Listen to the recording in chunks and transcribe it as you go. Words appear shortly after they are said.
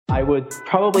I would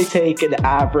probably take an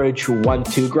average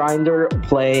 1-2 grinder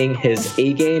playing his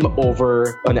A game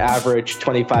over an average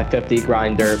 25-50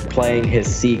 grinder playing his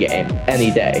C game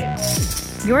any day.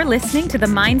 You're listening to the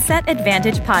Mindset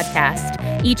Advantage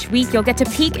podcast. Each week, you'll get to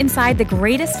peek inside the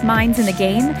greatest minds in the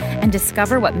game and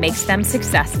discover what makes them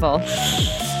successful.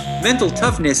 Mental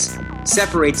toughness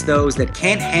separates those that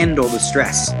can't handle the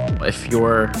stress. If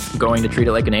you're going to treat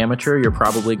it like an amateur, you're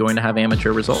probably going to have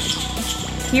amateur results.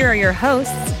 Here are your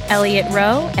hosts, Elliot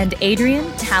Rowe and Adrian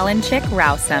Talenchik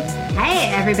Rousum.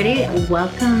 Hey, everybody.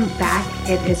 Welcome back.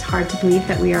 It is hard to believe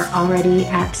that we are already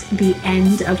at the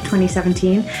end of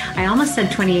 2017. I almost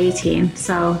said 2018,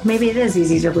 so maybe it is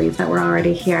easy to believe that we're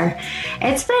already here.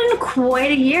 It's been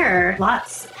quite a year.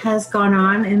 Lots has gone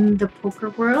on in the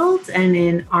poker world and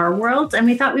in our world, and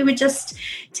we thought we would just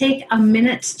take a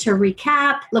minute to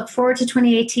recap, look forward to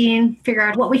 2018, figure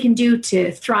out what we can do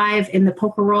to thrive in the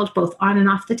poker world, both on and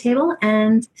off the table,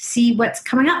 and see what's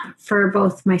coming up for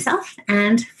both myself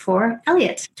and for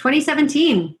Elliot.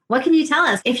 2017, what can you tell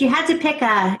us? If you had to pick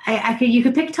you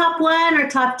could pick top one or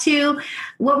top two,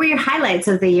 what were your highlights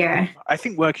of the year? I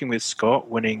think working with Scott,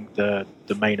 winning the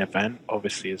main event,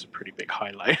 obviously is a pretty big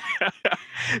highlight.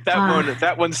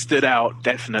 That one stood out,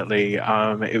 definitely.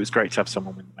 It was great to have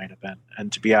someone win the main event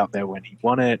and to be out there when he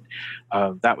won it.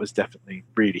 That was definitely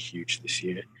really huge this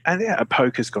year. And yeah,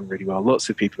 poker's gone really well. Lots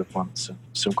of people have won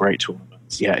some great tournaments.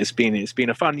 Yeah, it's been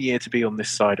a fun year to be on this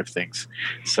side of things.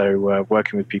 So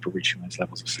working with people reaching those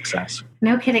levels of success.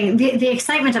 No kidding. The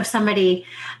excitement of somebody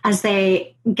as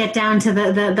they get down to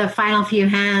the final few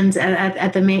hands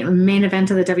at the main event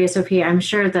of the WSOP, I'm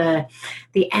sure the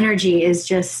energy is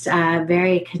just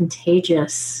very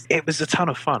contagious. It was a ton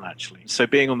of fun, actually. So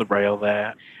being on the rail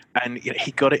there, and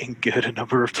he got it in good a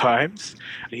number of times.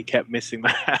 He kept missing the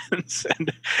hands,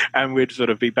 and we'd sort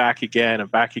of be back again and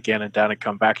down and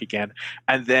come back again.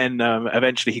 And then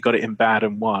eventually he got it in bad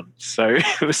and won. So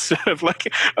it was sort of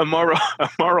like a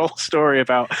moral story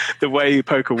about the way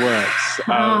poker works.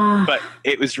 But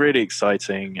it was really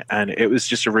exciting, and it was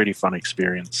just a really fun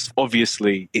experience.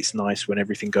 Obviously, it's nice when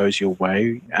everything goes your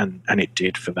way, and it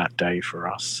did for that day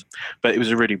for us. But it was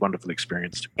a really wonderful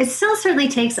experience. It still certainly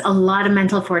takes a lot of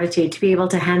mental fortitude to be able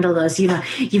to handle those.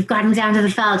 You've got him down to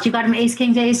the felt, you got him ace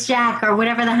king to ace jack or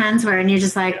whatever the hands were, and you're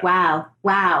just like, wow,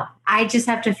 I just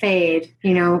have to fade,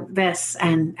 this,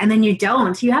 and then you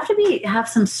don't. You have to have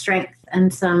some strength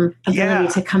and some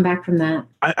ability to come back from that.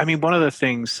 I mean, one of the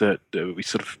things that we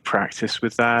sort of practice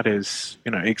with that is,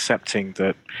 accepting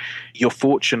that you're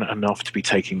fortunate enough to be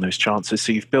taking those chances.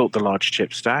 So you've built the large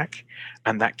chip stack,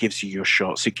 and that gives you your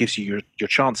shots. It gives you your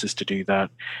chances to do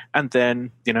that. And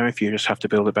then, if you just have to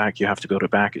build it back, you have to build it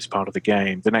back. It's part of the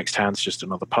game. The next hand's just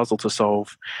another puzzle to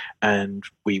solve. And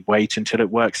we wait until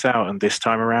it works out. And this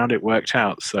time around, it worked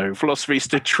out. So philosophy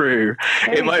stood true.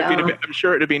 It might have been a bit, I'm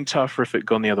sure it would have been tougher if it had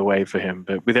gone the other way for him.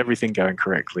 But with everything going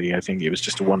correctly, I think it was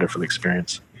just a wonderful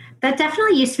experience. That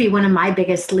definitely used to be one of my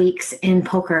biggest leaks in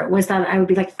poker, was that I would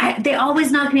be like, they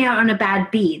always knock me out on a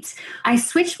bad beat. I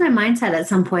switched my mindset at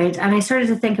some point, and I started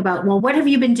to think about, well, what have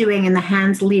you been doing in the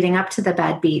hands leading up to the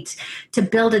bad beat to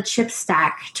build a chip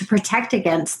stack to protect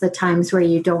against the times where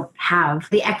you don't have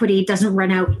the equity doesn't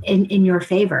run out in your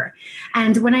favor.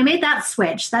 And when I made that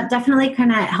switch, that definitely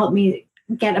kind of helped me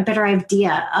get a better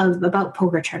idea about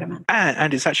poker tournaments.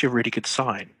 And it's actually a really good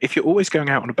sign. If you're always going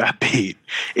out on a bad beat,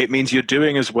 it means you're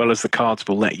doing as well as the cards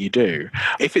will let you do.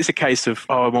 If it's a case of,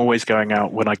 I'm always going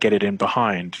out when I get it in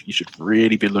behind, you should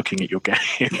really be looking at your game.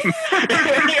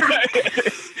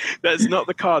 That's not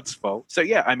the card's fault. So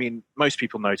yeah, I mean, most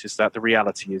people notice that. The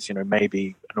reality is,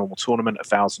 maybe a normal tournament,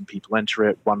 1,000 people enter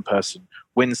it, one person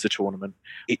wins the tournament.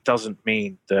 It doesn't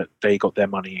mean that they got their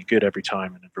money in good every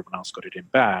time and everyone else got it in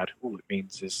bad. All it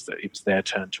means is that it was their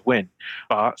turn to win.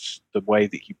 But the way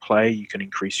that you play, you can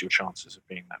increase your chances of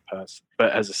being that person.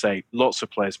 But as I say, lots of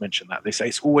players mention that. They say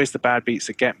it's always the bad beats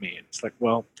that get me. And it's like,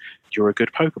 well, you're a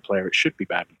good poker player. It should be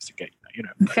bad beats that get you.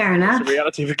 Fair enough. It's the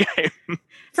reality of the game.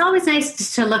 It's always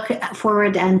nice to look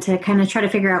forward and to kind of try to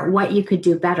figure out what you could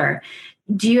do better.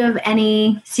 Do you have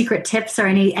any secret tips or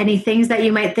any things that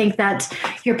you might think that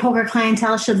your poker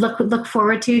clientele should look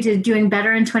forward to doing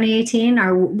better in 2018?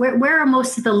 Or where are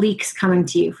most of the leaks coming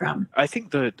to you from? I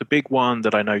think the big one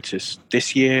that I noticed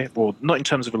this year, or not in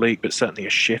terms of a leak, but certainly a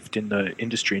shift in the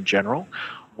industry in general,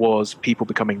 was people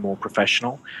becoming more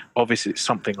professional. Obviously, it's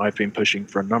something I've been pushing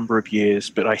for a number of years,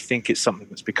 but I think it's something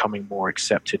that's becoming more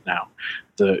accepted now.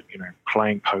 that,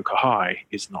 playing poker high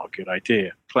is not a good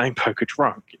idea. Playing poker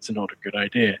drunk is not a good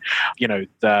idea.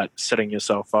 That setting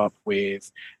yourself up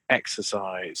with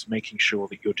exercise, making sure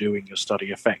that you're doing your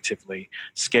study effectively,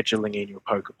 scheduling in your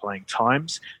poker playing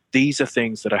times. These are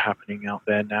things that are happening out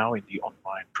there now in the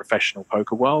online professional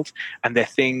poker world, and they're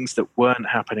things that weren't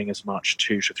happening as much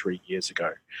 2 to 3 years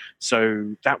ago.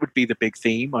 So that would be the big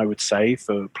theme, I would say,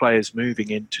 for players moving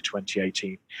into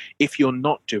 2018. If you're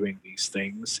not doing these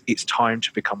things, it's time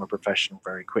to become a professional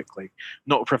very quickly.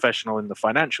 Not a professional in the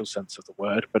financial sense of the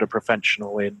word, but a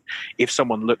professional in, if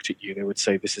someone looked at you, they would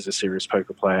say, this is a serious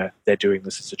poker player, they're doing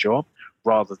this as a job,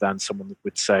 rather than someone that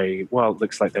would say, well, it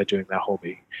looks like they're doing their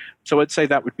hobby. So I'd say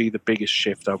that would be the biggest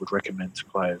shift I would recommend to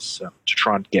players to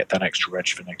try and get that extra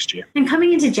edge for next year. And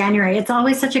coming into January, it's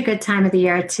always such a good time of the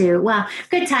year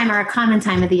good time or a common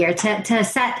time of the year to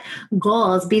set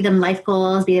goals, be them life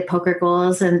goals, be it poker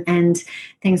goals and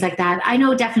things like that. I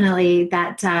know definitely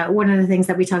that one of the things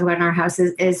that we talk about in our house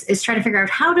is trying to figure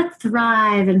out how to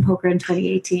thrive in poker in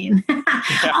 2018.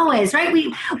 Always, right?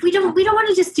 We don't want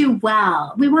to just do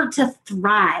well. We want to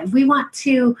thrive. We want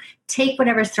to take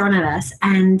whatever's thrown at us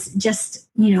and just,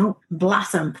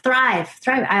 blossom, thrive.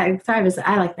 I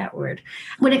like that word.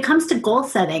 When it comes to goal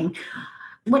setting,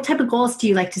 what type of goals do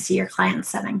you like to see your clients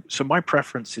setting? So my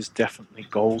preference is definitely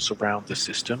goals around the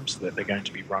systems that they're going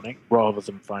to be running rather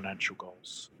than financial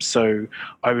goals. So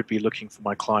I would be looking for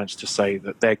my clients to say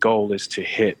that their goal is to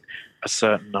hit a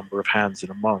certain number of hands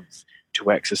in a month, to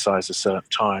exercise a certain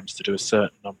times, to do a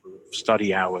certain number of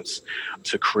study hours,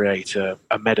 to create a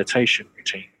meditation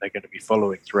routine they're going to be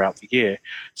following throughout the year.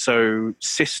 So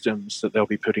systems that they'll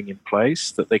be putting in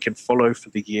place that they can follow for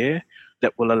the year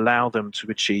that will allow them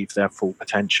to achieve their full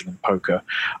potential in poker,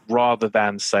 rather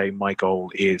than say, my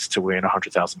goal is to win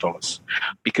 $100,000.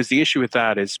 Because the issue with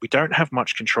that is we don't have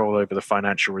much control over the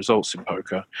financial results in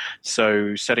poker.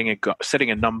 So setting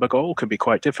a number goal can be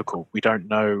quite difficult. We don't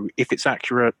know if it's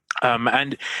accurate.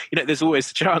 And there's always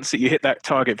the chance that you hit that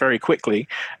target very quickly.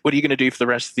 What are you going to do for the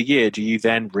rest of the year? Do you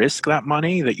then risk that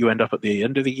money that you end up at the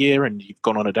end of the year and you've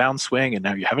gone on a downswing and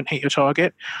now you haven't hit your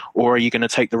target? Or are you going to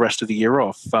take the rest of the year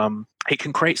off? It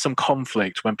can create some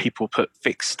conflict when people put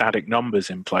fixed static numbers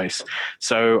in place.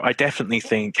 So I definitely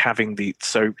think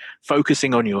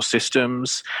focusing on your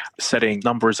systems, setting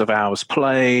numbers of hours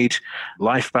played,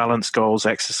 life balance goals,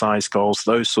 exercise goals,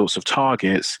 those sorts of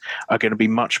targets are going to be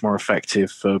much more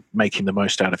effective for making the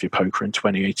most out of your poker in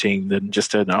 2018 than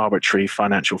just an arbitrary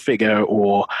financial figure,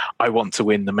 or I want to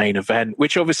win the main event,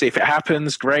 which obviously if it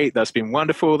happens, great, that's been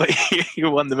wonderful that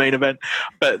you won the main event.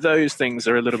 But those things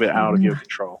are a little bit out of your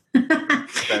control.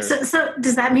 So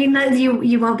does that mean that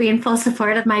you won't be in full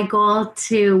support of my goal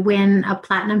to win a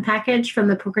platinum package from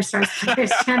the Poker Stars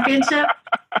Players Championship?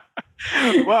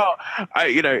 Well,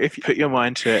 if you put your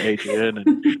mind to it, Adrian,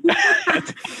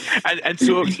 and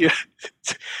talk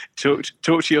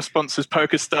to your sponsors,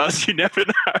 Poker Stars, you never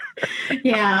know.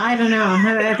 Yeah, I don't know.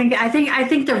 I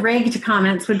think the rigged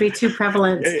comments would be too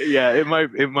prevalent. Yeah, it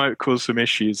might cause some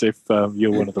issues if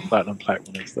you're one of the platinum plaque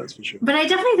winners. That's for sure. But I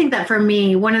definitely think that for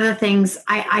me, one of the things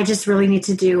I just really need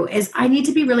to do is I need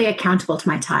to be really accountable to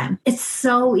my time. It's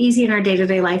so easy in our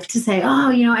day-to-day life to say,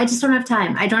 I just don't have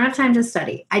time. I don't have time to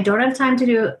study. I don't have time to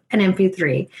do an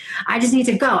MP3. I just need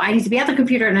to go. I need to be at the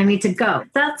computer and I need to go.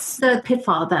 That's the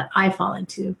pitfall that I fall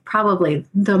into probably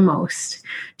the most.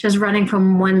 Just running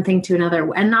from one thing to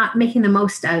another and not making the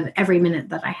most of every minute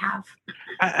that I have.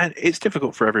 And it's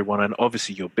difficult for everyone. And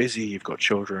obviously you're busy, you've got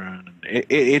children. And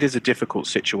it is a difficult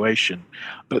situation.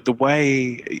 But the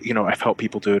way, I've helped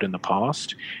people do it in the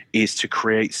past is to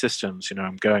create systems.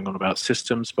 I'm going on about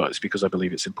systems, but it's because I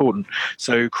believe it's important.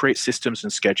 So create systems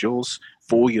and schedules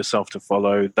for yourself to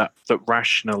follow that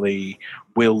rationally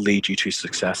will lead you to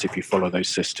success if you follow those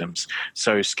systems.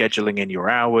 So scheduling in your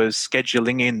hours,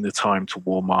 scheduling in the time to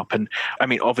warm up. And I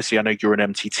mean, obviously I know you're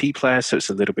an MTT player, so it's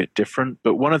a little bit different,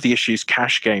 but one of the issues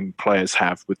cash game players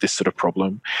have with this sort of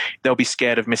problem, they'll be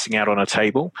scared of missing out on a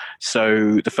table.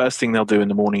 So the first thing they'll do in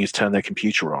the morning is turn their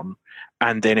computer on.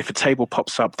 And then if a table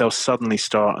pops up, they'll suddenly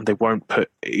start and they won't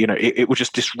put, it will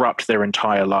just disrupt their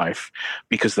entire life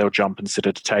because they'll jump and sit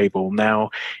at a table. Now,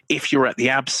 if you're at the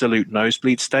absolute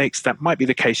nosebleed stakes, that might be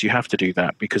the case. You have to do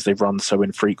that because they run so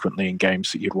infrequently in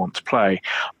games that you'd want to play.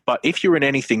 But if you're in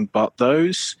anything but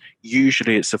those,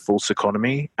 usually it's a false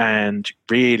economy, and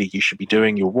really you should be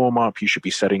doing your warm-up, you should be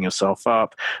setting yourself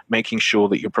up, making sure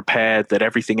that you're prepared, that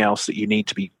everything else that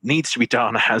needs to be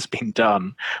done has been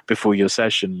done before your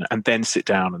session, and then sit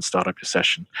down and start up your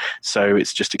session. So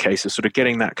it's just a case of sort of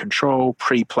getting that control,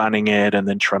 pre-planning it, and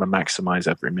then trying to maximize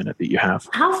every minute that you have.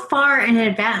 How far in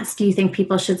advance do you think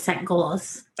people should set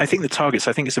goals? I think the targets,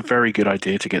 I think it's a very good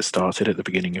idea to get started at the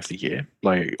beginning of the year.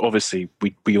 Like, obviously,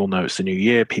 we all know it's the new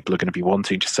year. People are going to be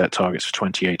wanting to set targets for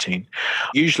 2018.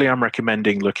 Usually, I'm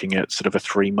recommending looking at sort of a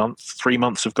 3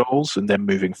 months of goals and then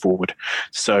moving forward.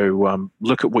 So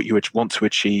look at what you want to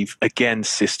achieve, again,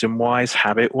 system-wise,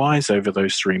 habit-wise, over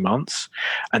those 3 months,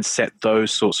 and set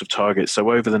those sorts of targets. So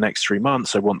over the next 3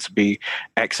 months, I want to be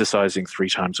exercising 3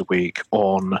 times a week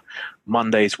on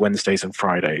Mondays, Wednesdays, and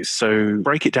Fridays. So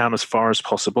break it down as far as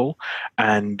possible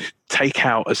and take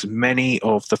out as many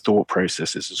of the thought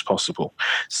processes as possible.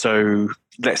 So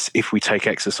if we take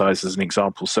exercise as an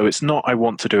example. So it's not I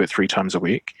want to do it 3 times a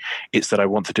week. It's that I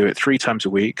want to do it 3 times a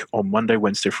week on Monday,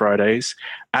 Wednesday, Fridays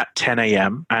at 10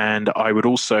 a.m. And I would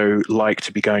also like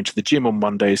to be going to the gym on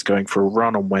Mondays, going for a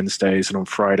run on Wednesdays, and on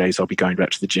Fridays I'll be going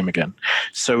back to the gym again.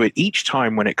 So at each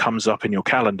time when it comes up in your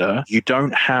calendar, you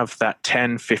don't have that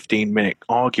 10, 15-minute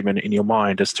argument in your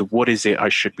mind as to what is it I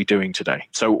should be doing today.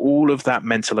 So all of that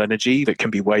mental energy that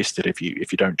can be wasted if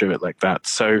you don't do it like that.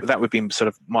 So that would be sort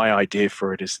of my idea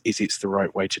for it, is it's the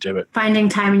right way to do it. Finding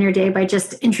time in your day by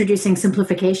just introducing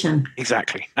simplification.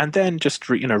 Exactly. And then just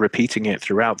repeating it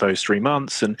throughout those 3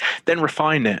 months and then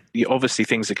refine it. Obviously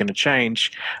things are going to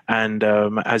change, and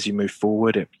as you move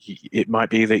forward, it might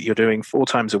be that you're doing 4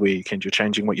 times a week and you're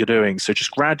changing what you're doing. So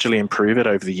just gradually improve it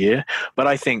over the year. But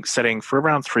I think setting for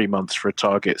around 3 months for a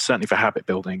target, certainly for habit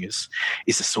building, is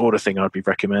the sort of thing I'd be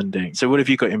recommending. So what have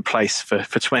you got in place for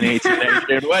 2018?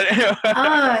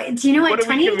 Oh, do you know what?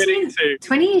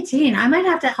 2018, I might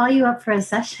have to call you up for a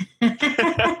session.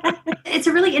 It's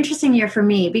a really interesting year for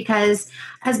me because,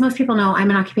 as most people know, I'm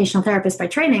an occupational therapist by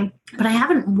training, but I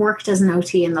haven't worked as an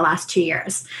OT in the last 2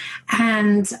 years.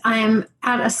 And I'm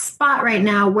at a spot right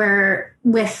now where,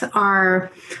 with our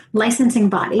licensing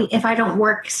body, if I don't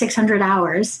work 600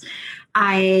 hours,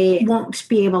 I won't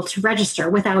be able to register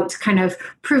without kind of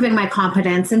proving my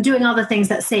competence and doing all the things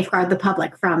that safeguard the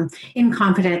public from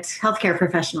incompetent healthcare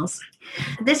professionals.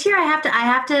 This year, I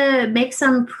have to make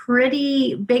some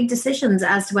pretty big decisions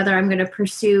as to whether I'm going to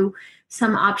pursue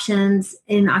some options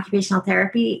in occupational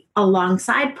therapy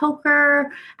alongside poker.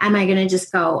 Am I going to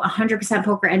just go 100%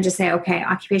 poker and just say, okay,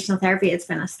 occupational therapy, it's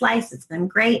been a slice, it's been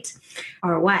great,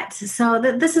 or what? So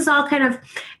this is all kind of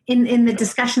in the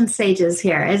discussion stages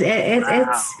here.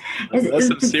 That's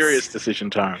some serious decision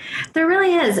time. There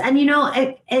really is. And,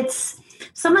 it's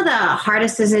some of the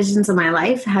hardest decisions in my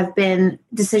life have been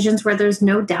decisions where there's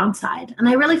no downside. And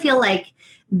I really feel like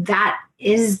that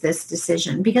is this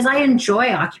decision because I enjoy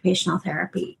occupational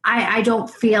therapy. I don't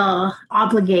feel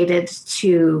obligated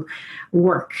to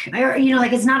work,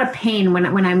 it's not a pain when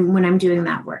I'm doing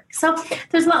that work. So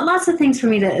there's lots of things for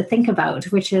me to think about,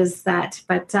 which is that,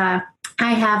 but I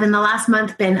have in the last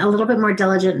month been a little bit more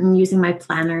diligent in using my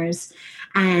planners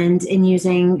and in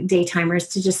using day timers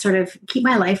to just sort of keep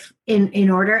my life in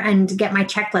order and get my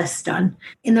checklist done.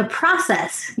 In the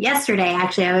process, yesterday,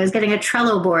 actually, I was getting a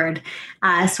Trello board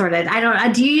sorted.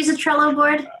 Do you use a Trello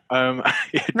board?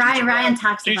 Ryan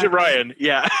talks about it. Ryan,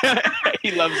 yeah.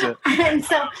 He loves it. And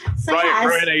so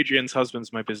Ryan Adrian's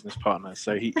husband's my business partner,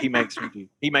 so he makes me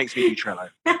do Trello.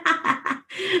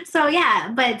 So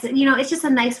yeah, but it's just a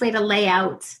nice way to lay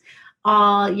out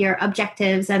all your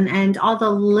objectives and all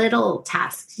the little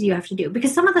tasks you have to do,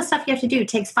 because some of the stuff you have to do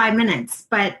takes 5 minutes,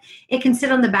 but it can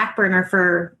sit on the back burner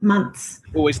for months.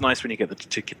 Always nice when you get the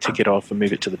tick it off and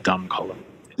move it to the done column.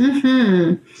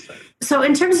 Mm-hmm. So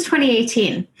in terms of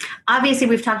 2018, obviously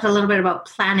we've talked a little bit about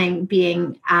planning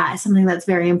being something that's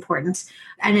very important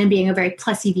and then being a very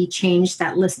plus EV change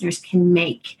that listeners can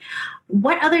make.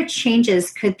 What other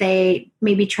changes could they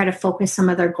maybe try to focus some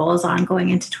of their goals on going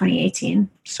into 2018?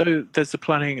 So there's the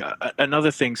planning.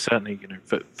 Another thing, certainly,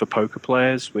 for poker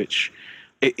players, which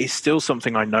is still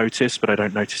something I notice, but I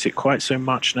don't notice it quite so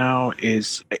much now,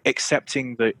 is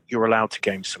accepting that you're allowed to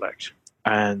game select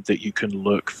and that you can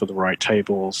look for the right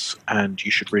tables and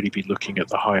you should really be looking at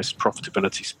the highest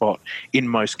profitability spot in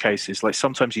most cases. Like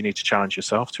sometimes you need to challenge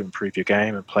yourself to improve your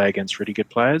game and play against really good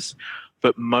players.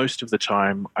 But most of the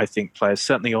time, I think players,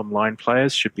 certainly online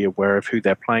players, should be aware of who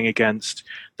they're playing against,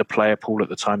 the player pool at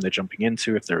the time they're jumping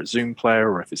into, if they're a Zoom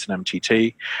player or if it's an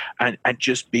MTT, and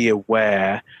just be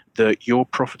aware that your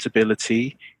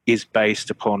profitability is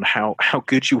based upon how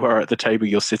good you are at the table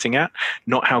you're sitting at,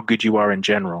 not how good you are in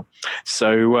general.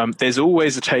 So there's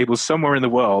always a table somewhere in the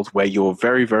world where you're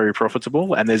very, very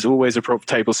profitable, and there's always a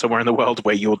table somewhere in the world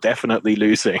where you're definitely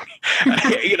losing,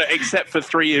 except for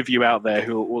 3 of you out there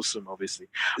who are awesome, obviously.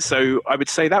 So I would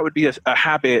say that would be a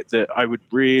habit that I would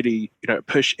really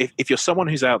push. If you're someone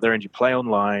who's out there and you play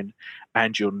online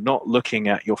and you're not looking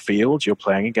at your field, you're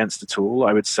playing against a tool,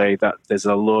 I would say that there's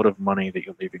a lot of money that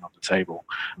you're leaving on the table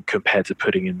compared to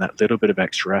putting in that little bit of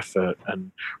extra effort.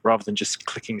 And rather than just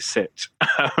clicking sit,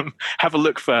 have a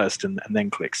look first and then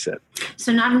click sit.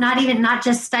 So not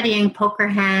just studying poker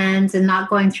hands and not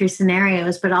going through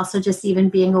scenarios, but also just even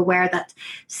being aware that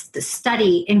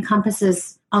study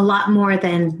encompasses a lot more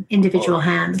than individual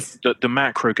hands. The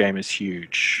macro game is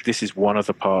huge. This is one of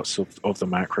the parts of the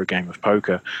macro game of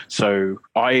poker. So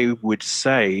I would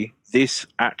say this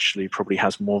actually probably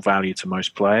has more value to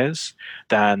most players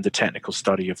than the technical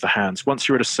study of the hands. Once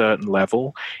you're at a certain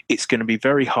level, it's going to be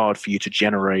very hard for you to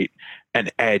generate an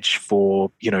edge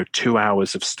for 2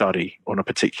 hours of study on a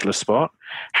particular spot.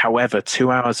 However,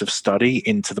 2 hours of study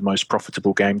into the most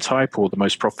profitable game type or the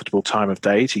most profitable time of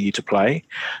day to you to play,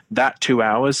 that 2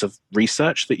 hours of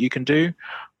research that you can do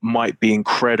might be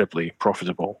incredibly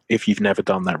profitable if you've never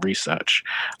done that research.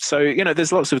 So,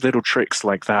 there's lots of little tricks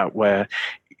like that where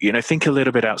think a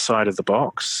little bit outside of the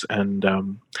box and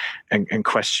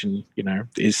question,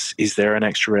 is there an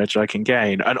extra edge I can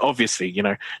gain? And obviously,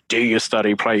 do your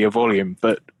study, play your volume,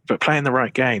 but playing the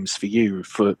right games for you,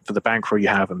 for the bankroll you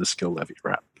have and the skill level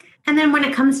you're at. And then when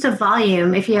it comes to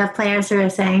volume, if you have players who are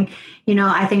saying,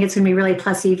 I think it's going to be really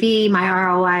plus EV, my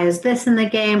ROI is this in the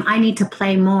game, I need to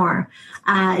play more.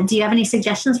 Do you have any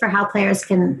suggestions for how players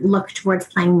can look towards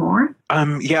playing more?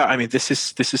 This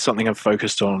is something I've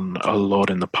focused on a lot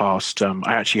in the past.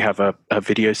 I actually have a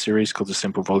video series called the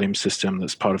Simple Volume System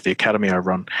that's part of the academy I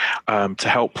run to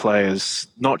help players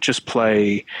not just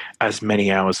play as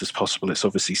many hours as possible. It's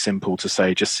obviously simple to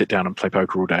say just sit down and play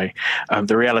poker all day.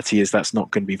 The reality is that's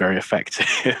not going to be very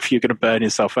effective. You're going to burn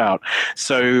yourself out.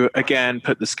 So again,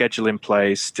 put the schedule in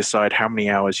place, decide how many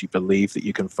hours you believe that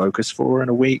you can focus for in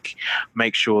a week.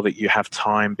 Make sure that you have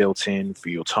time built in for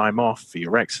your time off, for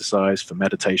your exercise, for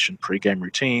meditation, pre-game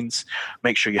routines.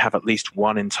 Make sure you have at least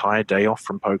one entire day off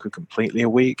from poker completely a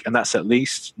week, and that's at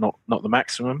least, not the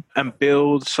maximum. And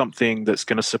build something that's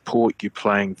going to support you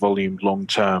playing volume long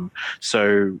term.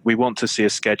 So we want to see a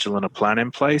schedule and a plan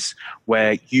in place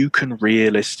where you can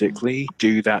realistically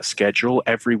do that schedule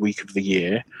every week of the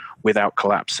year without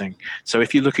collapsing. So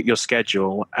if you look at your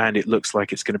schedule and it looks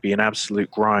like it's going to be an absolute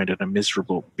grind and a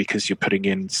miserable because you're putting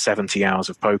in 70 hours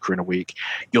of poker in a week,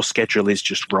 your schedule is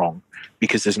just wrong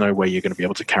because there's no way you're going to be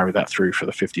able to carry that through for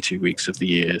the 52 weeks of the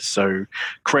year. So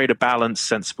create a balanced,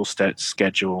 sensible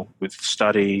schedule with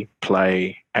study,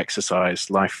 play, exercise,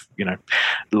 life,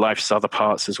 life's other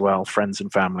parts as well, friends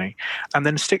and family, and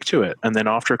then stick to it. And then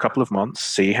after a couple of months,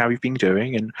 see how you've been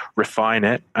doing and refine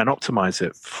it and optimize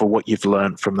it for what you've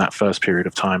learned from that first period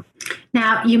of time.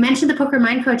 Now, you mentioned the Poker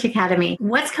Mind Coach Academy.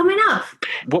 What's coming up?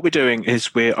 What we're doing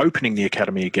is we're opening the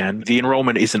academy again. The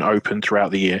enrollment isn't open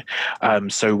throughout the year.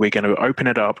 So we're going to open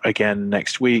it up again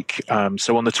next week.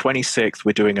 So on the 26th,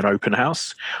 we're doing an open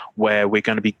house where we're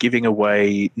going to be giving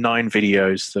away 9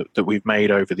 videos that we've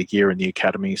made over the year in the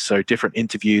academy. So different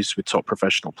interviews with top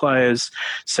professional players,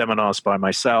 seminars by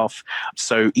myself.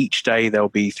 So each day there'll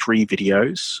be 3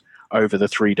 videos over the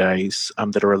 3 days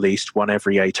that are released, one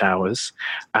every 8 hours.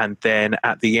 And then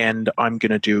at the end, I'm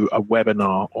going to do a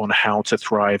webinar on how to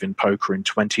thrive in poker in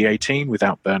 2018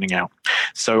 without burning out.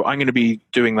 So I'm going to be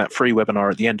doing that free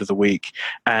webinar at the end of the week.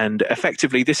 And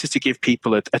effectively, this is to give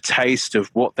people a taste of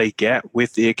what they get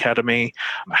with the academy,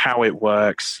 how it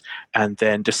works, and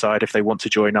then decide if they want to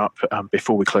join up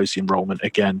before we close the enrollment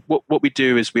again. What we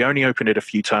do is we only open it a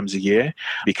few times a year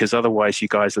because otherwise you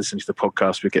guys listening to the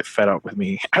podcast would get fed up with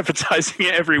me advertising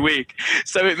it every week.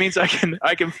 So it means I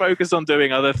can focus on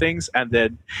doing other things, and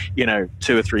then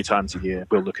 2 or 3 times a year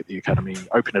we'll look at the academy,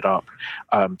 open it up,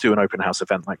 do an open house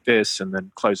event like this, and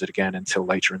then close it again until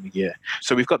later in the year.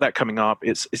 So we've got that coming up.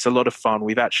 It's a lot of fun.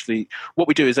 What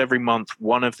we do is every month,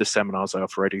 one of the seminars I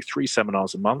offer, I do 3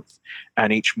 seminars a month,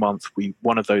 and each month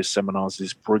one of those seminars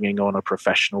is bringing on a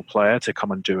professional player to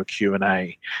come and do a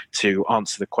Q&A to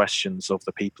answer the questions of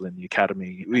the people in the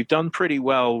academy. We've done pretty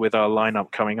well with our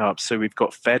lineup coming up. So we've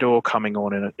got Fedor coming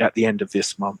on at the end of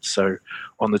this month, so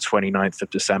on the 29th of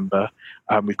December.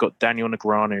 We've got Daniel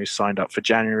Negreanu who signed up for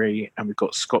January, and we've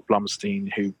got Scott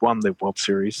Blumstein, who won the World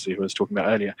Series, who I was talking about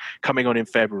earlier, coming on in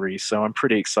February. So I'm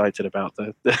pretty excited about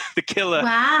the killer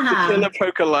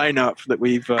poker lineup that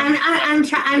we've. I'm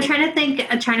trying to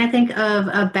think of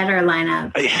a better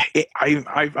lineup.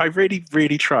 I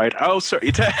really tried. Oh,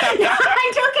 sorry. I'm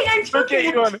joking. We'll get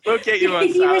you on.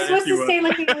 You were supposed to stay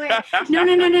looking away.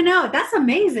 No. That's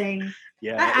amazing.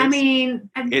 Yeah, I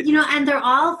mean, and they're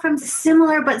all from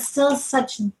similar but still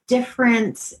such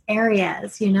different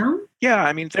areas, Yeah,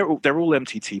 I mean they're all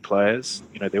MTT players.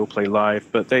 You know, they all play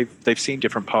live, but they've seen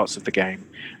different parts of the game,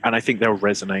 and I think they'll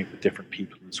resonate with different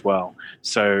people as well.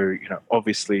 So, you know,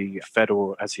 obviously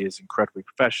Fedor, as he is incredibly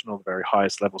professional, the very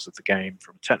highest levels of the game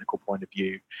from a technical point of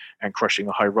view, and crushing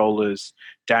the high rollers.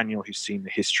 Daniel, who's seen the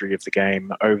history of the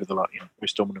game over the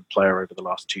most dominant player over the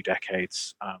last 2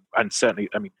 decades, and certainly,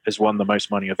 I mean, has won the most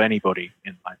money of anybody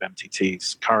in live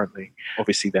MTTs currently.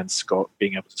 Obviously, then Scott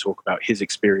being able to talk about his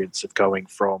experience of going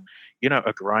from, you know,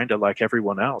 a grinder like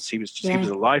everyone else. He was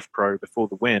a live pro before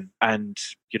the win, and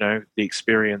you know, the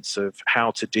experience of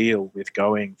how to deal with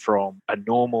going from a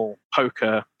normal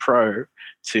poker pro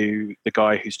to the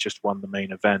guy who's just won the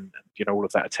main event, and you know, all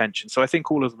of that attention. So I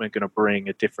think all of them are going to bring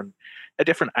a different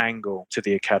angle to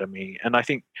the academy. And I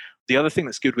think the other thing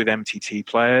that's good with MTT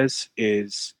players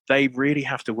is they really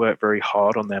have to work very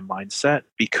hard on their mindset,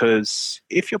 because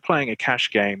if you're playing a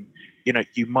cash game, you know,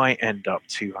 you might end up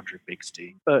 200 bigs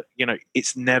deep, but you know,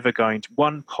 it's never going to.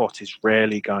 One pot is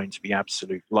rarely going to be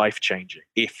absolute life changing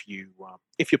if you're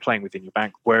playing within your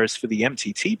bank. Whereas for the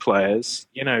MTT players,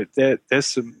 you know, there's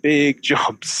some big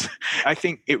jobs. I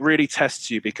think it really tests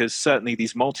you, because certainly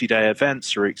these multi-day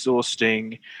events are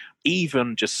exhausting.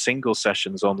 Even just single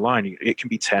sessions online, it can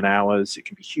be 10 hours, it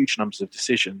can be huge numbers of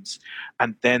decisions,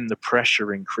 and then the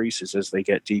pressure increases as they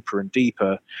get deeper and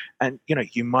deeper. And you know,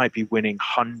 you might be winning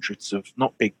hundreds of,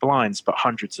 not big blinds, but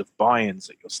hundreds of buy-ins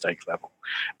at your stake level.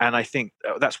 And I think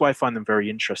that's why I find them very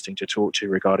interesting to talk to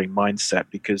regarding mindset,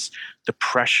 because the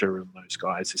pressure on those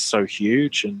guys is so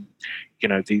huge. And you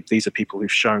know, these are people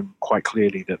who've shown quite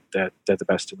clearly that they're the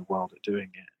best in the world at doing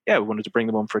it. Yeah, we wanted to bring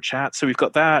them on for a chat. So we've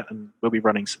got that, and we'll be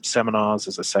running some seminars,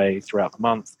 as I say, throughout the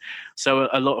month. So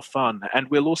a lot of fun. And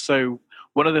we'll also,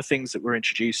 one of the things that we're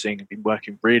introducing and been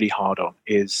working really hard on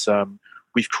is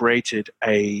we've created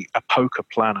a poker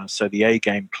planner, so the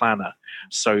A-game planner,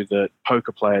 so that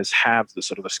poker players have the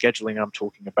sort of the scheduling I'm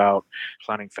talking about,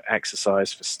 planning for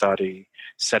exercise, for study,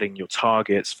 setting your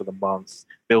targets for the month,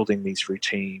 building these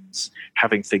routines,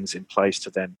 having things in place to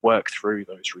then work through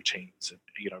those routines and,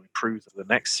 you know, improve the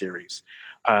next series.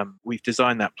 We've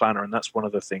designed that planner, and that's one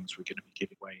of the things we're going to be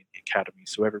giving away in the academy.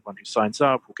 So everyone who signs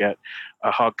up will get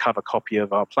a hardcover copy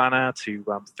of our planner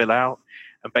to fill out.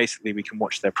 And basically, we can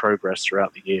watch their progress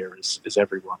throughout the year as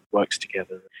everyone works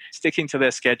together, sticking to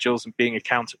their schedules and being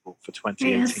accountable for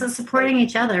 2018. Yeah, so supporting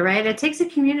each other, right? It takes a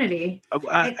community.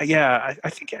 I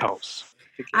think it helps.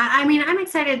 I mean, I'm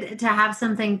excited to have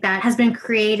something that has been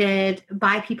created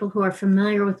by people who are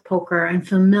familiar with poker and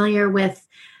familiar with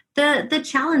the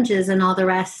challenges and all the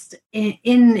rest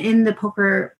in the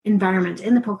poker environment,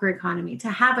 in the poker economy, to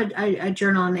have a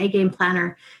journal, an A-game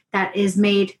planner that is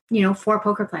made, you know, for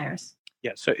poker players.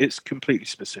 Yeah, so it's completely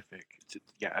specific.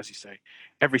 Yeah, as you say,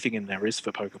 everything in there is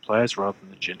for poker players rather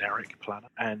than the generic planner.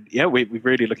 And yeah, we're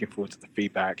really looking forward to the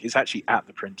feedback. It's actually at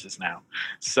the printers now.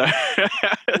 So,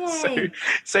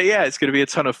 so yeah, it's going to be a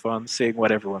ton of fun seeing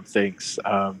what everyone thinks.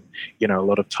 You know, a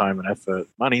lot of time and effort,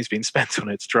 money's been spent on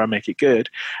it to try and make it good.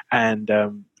 And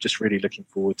just really looking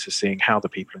forward to seeing how the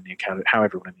people in the academy, how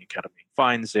everyone in the academy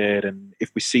finds it. And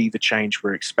if we see the change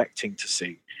we're expecting to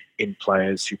see in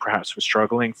players who perhaps were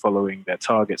struggling following their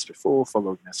targets before,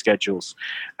 following their schedules,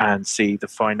 and see the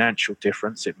financial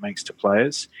difference it makes to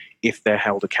players if they're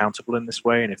held accountable in this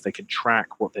way, and if they can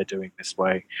track what they're doing this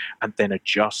way and then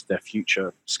adjust their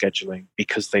future scheduling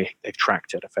because they've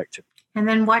tracked it effectively. And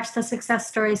then watch the success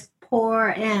stories pour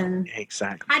in.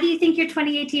 Exactly. How do you think your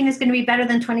 2018 is going to be better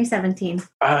than 2017?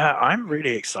 I'm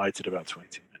really excited about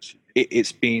 2018.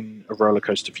 It's been a roller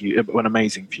coaster an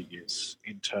amazing few years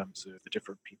in terms of the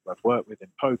different people I've worked with in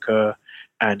poker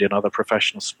and in other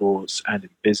professional sports and in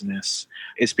business.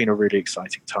 It's been a really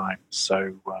exciting time.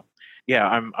 So yeah,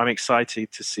 I'm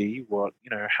excited to see what, you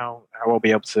know, how I'll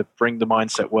be able to bring the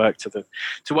mindset work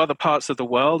to other parts of the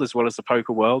world as well as the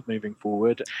poker world moving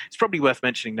forward. It's probably worth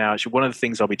mentioning now, actually, one of the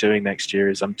things I'll be doing next year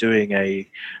is I'm doing a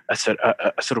sort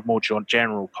of more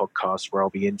general podcast where I'll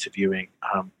be interviewing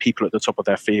people at the top of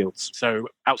their fields, so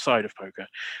outside of poker,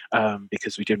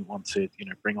 because we didn't want to, you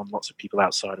know, bring on lots of people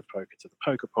outside of poker to the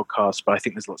poker podcast, but I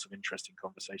think there's lots of interesting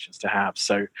conversations to have.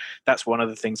 So that's one of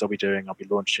the things I'll be doing. I'll be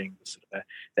launching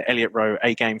the Elliot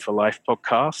A Game for Life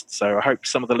podcast. So I hope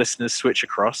some of the listeners switch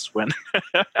across when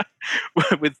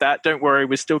with that. Don't worry,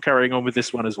 we're still carrying on with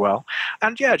this one as well.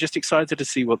 And yeah, just excited to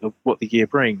see what the year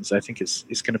brings. I think it's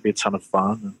going to be a ton of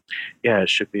fun. And yeah, it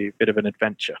should be a bit of an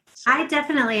adventure. So. I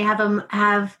definitely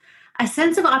have a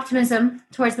sense of optimism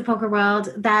towards the poker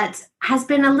world that has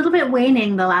been a little bit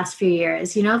waning the last few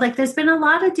years. You know, like there's been a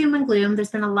lot of doom and gloom. There's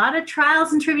been a lot of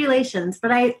trials and tribulations, but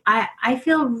I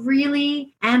feel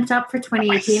really amped up for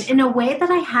 2018 in a way that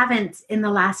I haven't in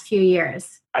the last few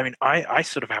years. I mean, I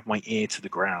sort of have my ear to the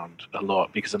ground a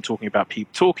lot because I'm talking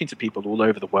to people all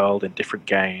over the world in different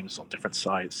games on different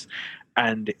sites.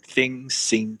 And things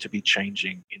seem to be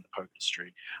changing in the poker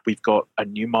industry. We've got a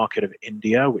new market of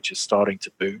India, which is starting to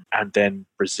boom. And then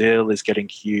Brazil is getting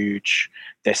huge.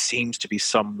 There seems to be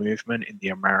some movement in the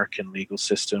American legal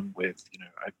system with,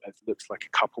 it looks like a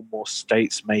couple more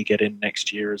states may get in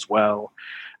next year as well.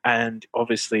 And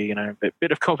obviously, a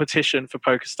bit of competition for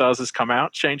PokerStars has come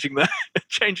out, changing the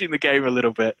game a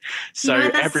little bit. So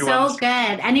that's so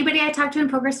good. Anybody I talk to in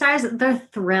PokerStars, they're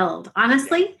thrilled.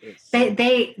 Honestly,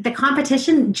 the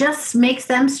competition just makes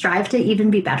them strive to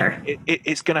even be better.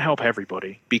 It's going to help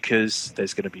everybody because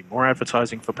there's going to be more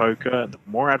advertising for poker. And the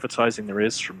more advertising there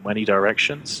is from many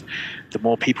directions, the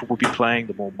more people will be playing,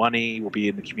 the more money will be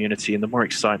in the community, and the more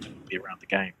excitement will be around the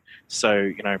game.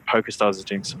 So, PokerStars is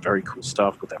doing some very cool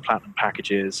stuff with their platinum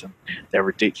packages and their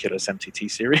ridiculous MTT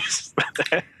series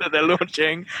that they're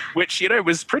launching, which,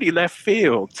 was pretty left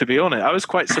field, to be honest. I was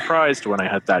quite surprised when I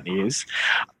heard that news.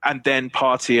 And then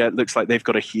Party, it looks like they've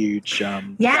got a huge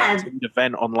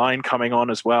event online coming on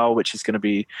as well, which is going to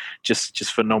be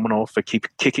just phenomenal for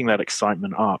kicking that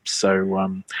excitement up.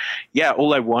 So,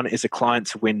 all I want is a client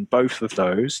to win both of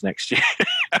those next year.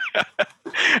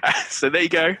 So there you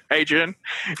go, Adrian.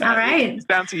 All right, it's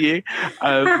down to you.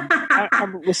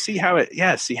 We'll see how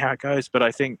it goes. But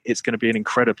I think it's going to be an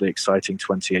incredibly exciting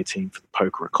 2018 for the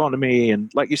poker economy. And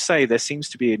like you say, there seems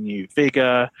to be a new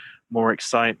vigor, more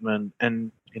excitement,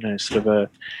 and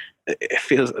it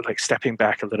feels like stepping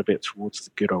back a little bit towards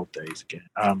the good old days again.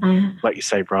 Like you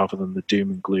say, rather than the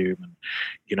doom and gloom and,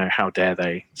 how dare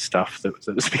they stuff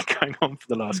that's been going on for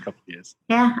the last couple of years.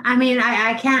 Yeah. I mean,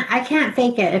 I can't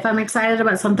fake it. If I'm excited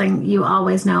about something, you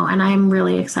always know. And I'm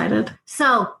really excited.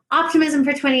 So optimism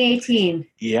for 2018.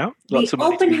 Yeah. The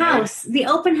open house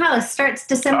starts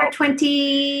December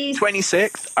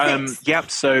 26th. Yep.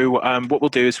 So what we'll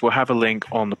do is we'll have a link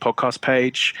on the podcast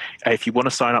page. If you want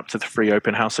to sign up to the free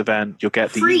open house event, you'll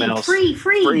get the emails.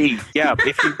 Free. Yeah.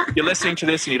 If you're listening to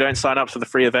this and you don't sign up to the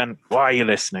free event, why are you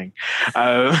listening?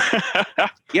 So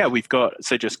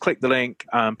just click the link,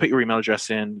 put your email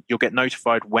address in. You'll get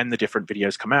notified when the different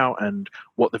videos come out and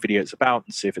what the video is about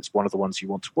and see if it's one of the ones you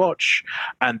want to watch.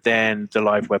 And then the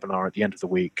live webinar at the end of the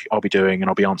week I'll be doing, and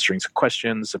I'll be answering some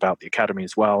questions about the Academy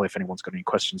as well, if anyone's got any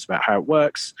questions about how it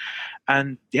works.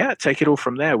 And take it all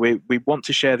from there. We want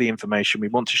to share the information. We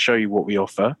want to show you what we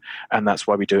offer, and that's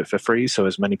why we do it for free, so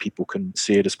as many people can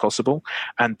see it as possible.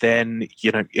 And then,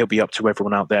 it'll be up to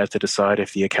everyone out there to decide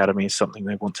if the Academy is something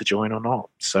they want to join or not.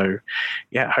 So,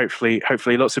 hopefully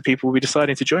lots of people will be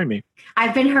deciding to join me.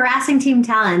 I've been harassing Team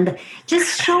Talent.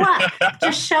 Just show up.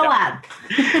 Show up.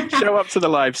 Show up to the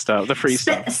live stuff, the free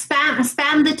stuff.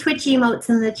 Spam the Twitch emotes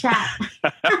in the chat.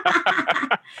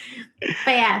 But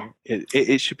yeah.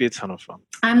 It should be a ton of fun.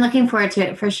 I'm looking forward to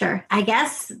it for sure. I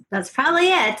guess that's probably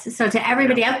it. So to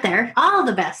everybody out there, all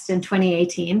the best in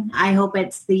 2018. I hope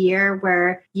it's the year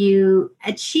where you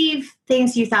achieve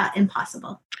things you thought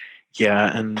impossible.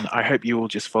 Yeah, and I hope you will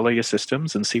just follow your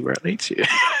systems and see where it leads you.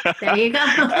 There you go.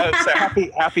 So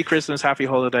happy Christmas, happy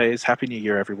holidays, happy New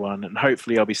Year, everyone. And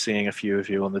hopefully I'll be seeing a few of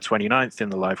you on the 29th in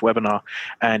the live webinar.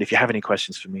 And if you have any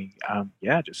questions for me,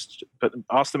 just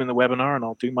ask them in the webinar and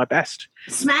I'll do my best.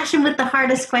 Smash them with the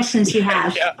hardest questions you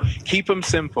have. Yeah, keep them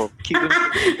simple.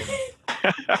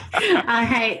 All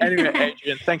right. Anyway,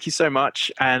 Adrian, thank you so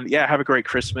much. And have a great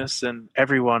Christmas. And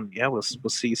everyone, we'll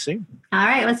see you soon. All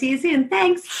right, we'll see you soon.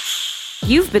 Thanks.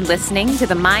 You've been listening to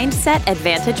the Mindset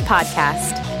Advantage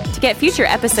podcast. To get future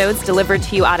episodes delivered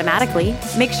to you automatically,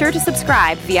 make sure to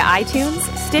subscribe via iTunes,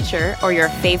 Stitcher, or your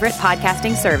favorite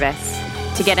podcasting service.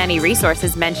 To get any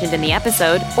resources mentioned in the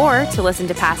episode or to listen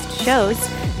to past shows,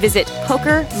 visit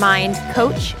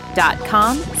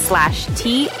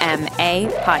pokermindcoach.com/TMA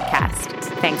podcast.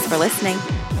 Thanks for listening.